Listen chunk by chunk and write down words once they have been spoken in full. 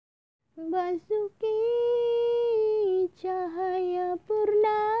Basuki Cahaya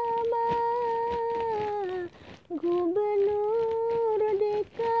Purnama, Gubernur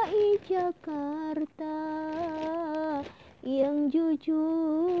DKI Jakarta, yang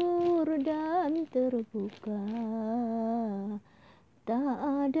jujur dan terbuka. Tak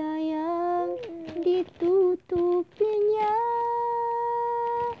ada yang ditutupinya.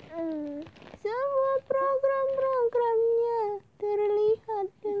 Semua program-programnya terlihat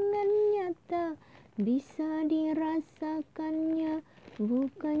dengan nyata, bisa dirasakannya,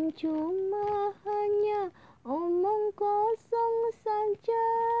 bukan cuma hanya omong kosong saja.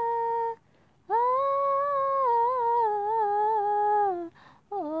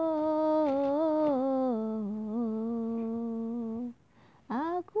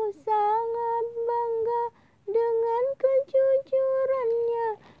 Aku sangat bangga dengan kejujurannya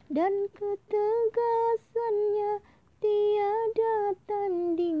dan ketegasannya, tiada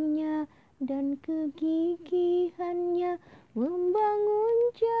tandingnya, dan kegigihannya membangun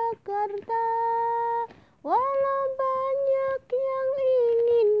Jakarta. Walau banyak yang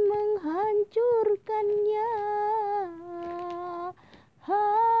ingin menghancurkannya.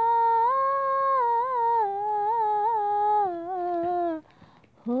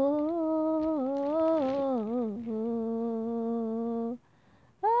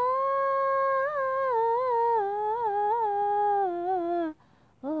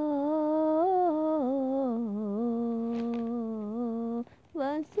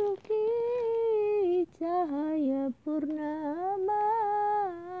 Basuki Cahaya Purnama,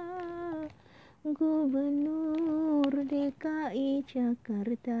 Gubernur DKI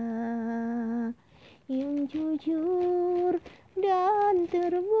Jakarta, yang jujur dan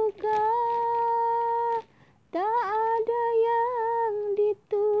terbuka. Tak ada yang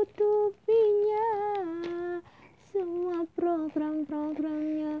ditutupinya. Semua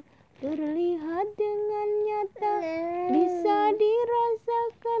program-programnya terlihat dengan nyata, bisa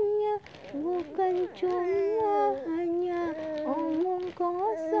dirasakannya, bukan cuma hanya omong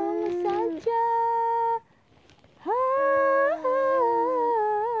kosong saja.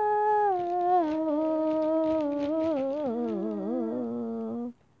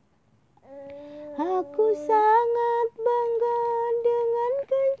 Aku sangat bangga dengan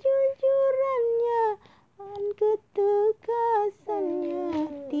kejujurannya dan ketegasannya,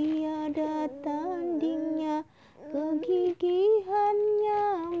 tiada tandingnya, kegigihannya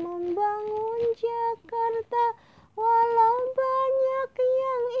membangun Jakarta. Walau banyak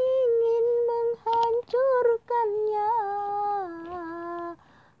yang ingin menghancurkannya.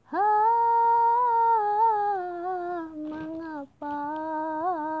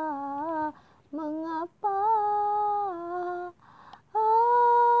 Mengapa?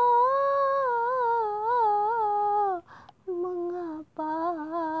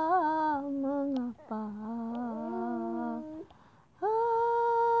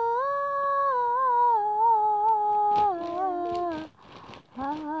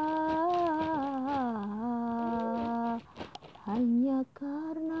 Hanya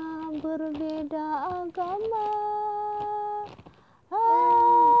karena berbeda agama.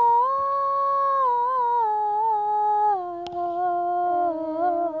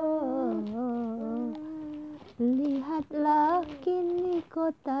 Lihatlah kini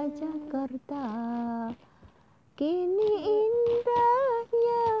kota Jakarta, kini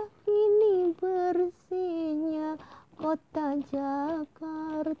indahnya, kini bersihnya kota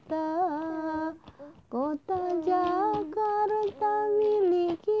Jakarta. Kota Jakarta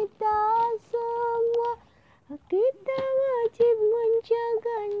milik kita semua, kita wajib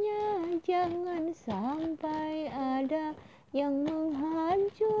menjaganya. Jangan sampai ada yang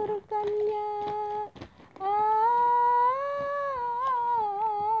menghancurkannya.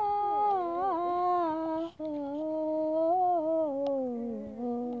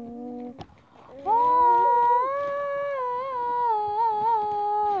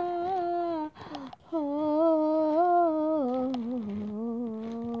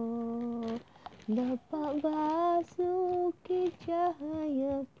 Bapak Basuki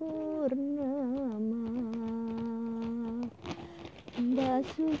Cahaya Purnama,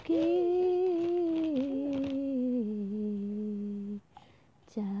 Basuki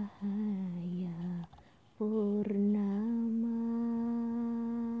Cahaya Purnama,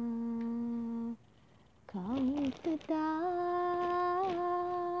 kau tetap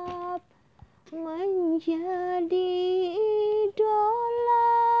menjadi